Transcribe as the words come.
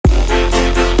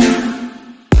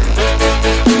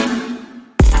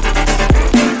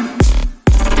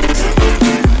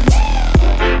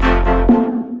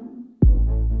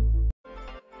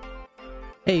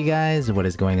Hey guys, what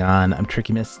is going on? I'm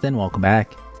TrickyMist and welcome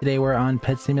back. Today we're on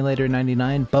Pet Simulator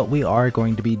 99, but we are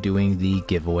going to be doing the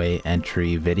giveaway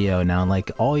entry video. Now,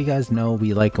 like all you guys know,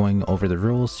 we like going over the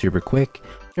rules super quick.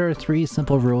 There are 3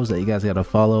 simple rules that you guys gotta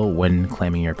follow when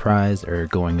claiming your prize or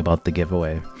going about the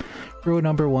giveaway. Rule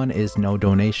number 1 is no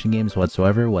donation games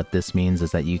whatsoever. What this means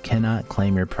is that you cannot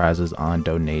claim your prizes on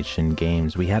donation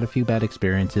games. We had a few bad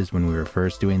experiences when we were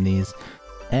first doing these,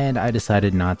 and I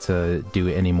decided not to do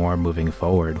it anymore moving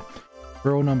forward.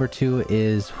 Rule number 2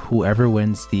 is whoever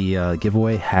wins the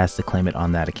giveaway has to claim it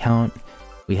on that account.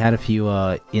 We had a few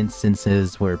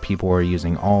instances where people were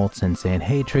using alts and saying,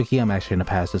 hey Tricky, I'm actually going to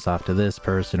pass this off to this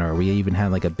person, or we even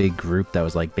had like a big group that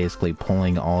was like basically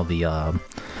pulling all the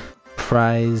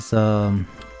prize, I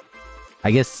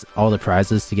guess all the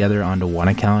prizes together onto one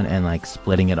account and like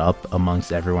splitting it up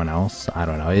amongst everyone else. I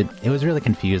don't know, it was really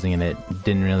confusing and it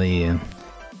didn't really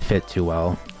fit too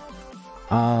well.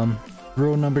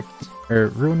 Rule number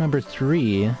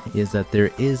 3 is that there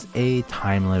is a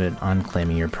time limit on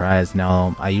claiming your prize.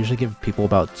 Now, I usually give people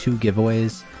about 2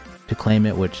 giveaways to claim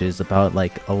it, which is about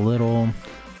like a little,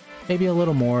 maybe a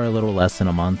little more, a little less than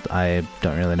a month. I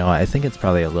don't really know. I think it's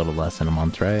probably a little less than a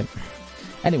month, right?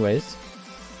 Anyways,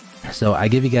 so I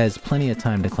give you guys plenty of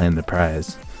time to claim the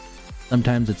prize.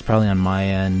 Sometimes it's probably on my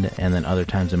end, and then other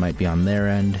times it might be on their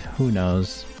end. Who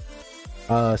knows?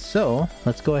 So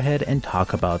let's go ahead and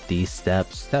talk about these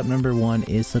steps. Step number 1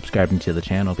 is subscribing to the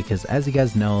channel, because as you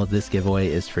guys know, this giveaway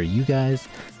is for you guys.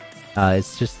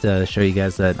 It's just to show you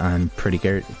guys that I'm pretty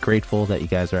grateful that you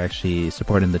guys are actually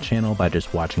supporting the channel by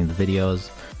just watching the videos,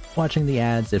 watching the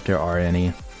ads if there are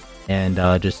any, and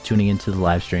just tuning into the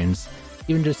live streams.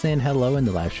 Even just saying hello in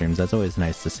the live streams, that's always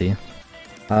nice to see.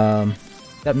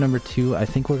 Step number 2, I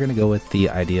think we're going to go with the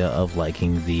idea of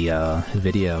liking the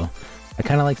video. I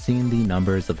kind of like seeing the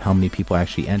numbers of how many people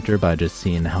actually enter by just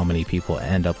seeing how many people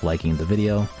end up liking the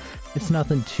video. It's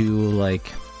nothing too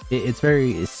like, it's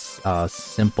very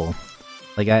simple.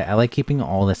 Like I like keeping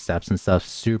all the steps and stuff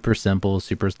super simple,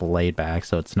 super laid back,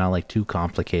 so it's not like too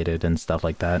complicated and stuff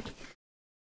like that.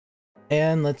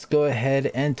 And let's go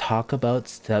ahead and talk about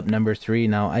step number 3.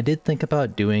 Now, I did think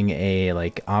about doing a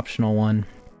like optional one,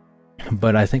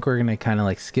 but I think we're gonna kind of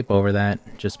like skip over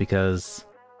that just because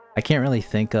I can't really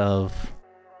think of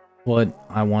what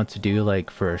I want to do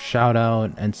like for a shout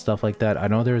out and stuff like that. I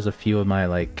know there's a few of my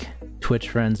like Twitch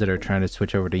friends that are trying to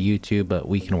switch over to YouTube, but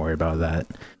we can worry about that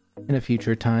in a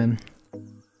future time.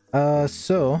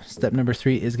 So step number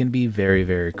 3 is going to be very,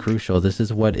 very crucial. This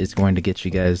is what is going to get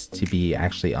you guys to be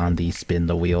actually on the spin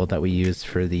the wheel that we use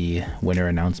for the winner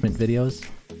announcement videos.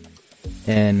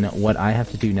 And what I have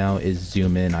to do now is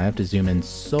zoom in. I have to zoom in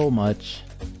so much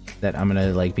that I'm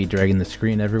gonna like be dragging the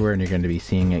screen everywhere and you're going to be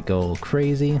seeing it go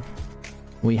crazy.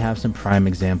 We have some prime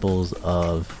examples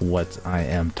of what I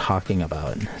am talking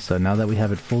about. So now that we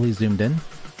have it fully zoomed in,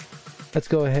 let's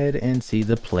go ahead and see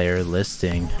the player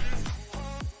listing.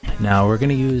 Now we're going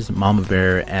to use Mama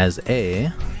Bear as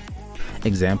a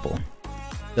example.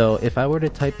 So if I were to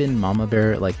type in Mama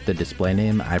Bear, like the display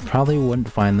name, I probably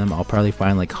wouldn't find them. I'll probably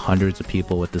find like hundreds of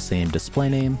people with the same display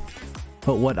name.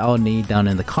 But what I'll need down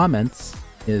in the comments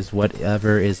is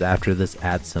whatever is after this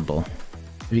 @ symbol.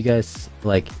 If you guys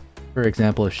like, for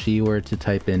example, if she were to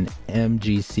type in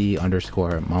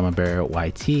MGC_Mama Bear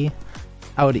YT,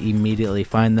 I would immediately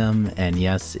find them, and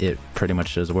yes, it pretty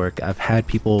much does work. I've had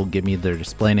people give me their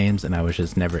display names and I was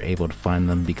just never able to find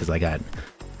them because I got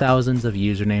thousands of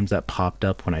usernames that popped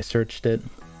up when I searched it.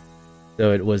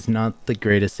 So it was not the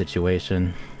greatest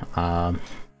situation. But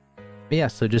yeah,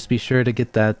 so just be sure to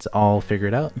get that all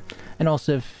figured out. And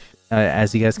also, if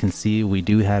as you guys can see, we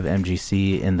do have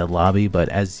MGC in the lobby, but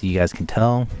as you guys can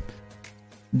tell,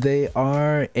 they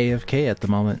are AFK at the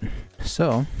moment.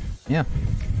 So yeah,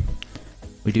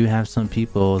 we do have some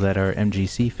people that are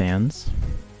MGC fans.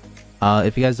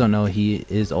 If you guys don't know, he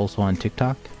is also on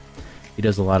TikTok. He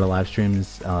does a lot of live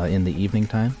streams in the evening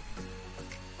time.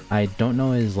 I don't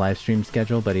know his live stream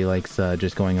schedule, but he likes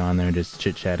just going on there and just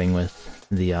chit-chatting with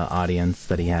the audience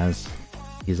that he has.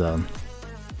 He's a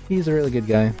really good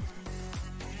guy.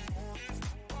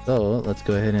 So let's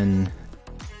go ahead and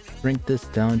shrink this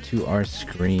down to our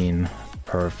screen.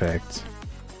 Perfect.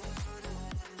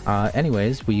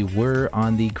 Anyways, we were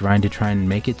on the grind to try and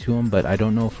make it to him, but I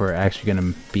don't know if we're actually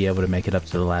going to be able to make it up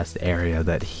to the last area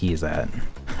that he's at.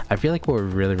 I feel like we're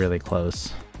really, really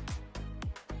close.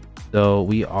 So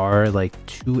we are like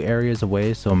 2 areas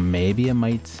away, so maybe it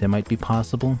might be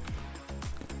possible.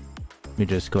 Let me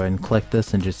just go ahead and click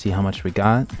this and just see how much we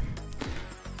got.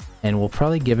 And we'll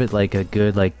probably give it like a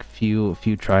good like few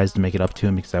tries to make it up to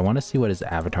him, because I want to see what his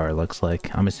avatar looks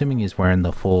like. I'm assuming he's wearing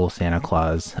the full Santa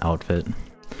Claus outfit.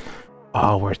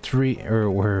 Oh,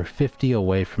 we're 50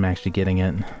 away from actually getting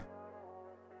it.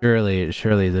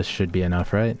 Surely this should be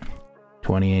enough, right?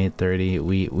 28, 30.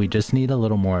 We just need a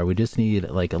little more. We just need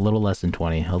like a little less than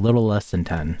 20, a little less than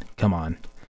 10. Come on.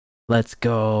 Let's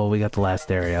go. We got the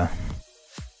last area.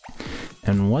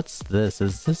 And what's this?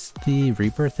 Is this the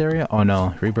Rebirth area? Oh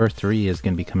no, Rebirth 3 is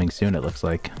going to be coming soon, it looks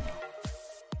like.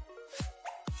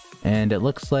 And it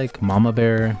looks like Mama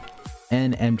Bear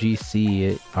and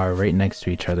MGC are right next to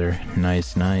each other.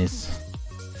 Nice, nice.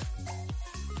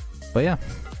 But yeah.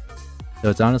 So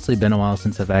it's honestly been a while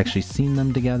since I've actually seen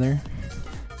them together.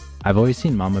 I've always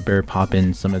seen Mama Bear pop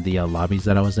in some of the lobbies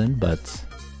that I was in, but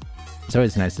it's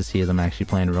always nice to see them actually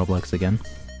playing Roblox again.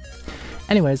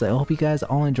 Anyways, I hope you guys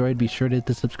all enjoyed. Be sure to hit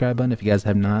the subscribe button if you guys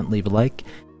have not, leave a like,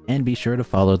 and be sure to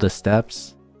follow the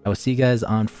steps. I will see you guys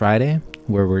on Friday,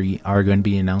 where we are going to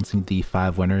be announcing the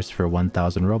 5 winners for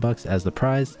 1,000 Robux as the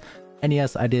prize. And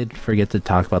yes, I did forget to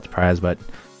talk about the prize, but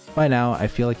by now, I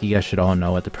feel like you guys should all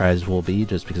know what the prize will be,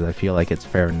 just because I feel like it's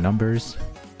fair numbers.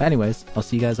 But anyways, I'll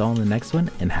see you guys all in the next one,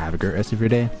 and have a great rest of your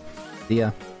day. See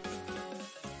ya.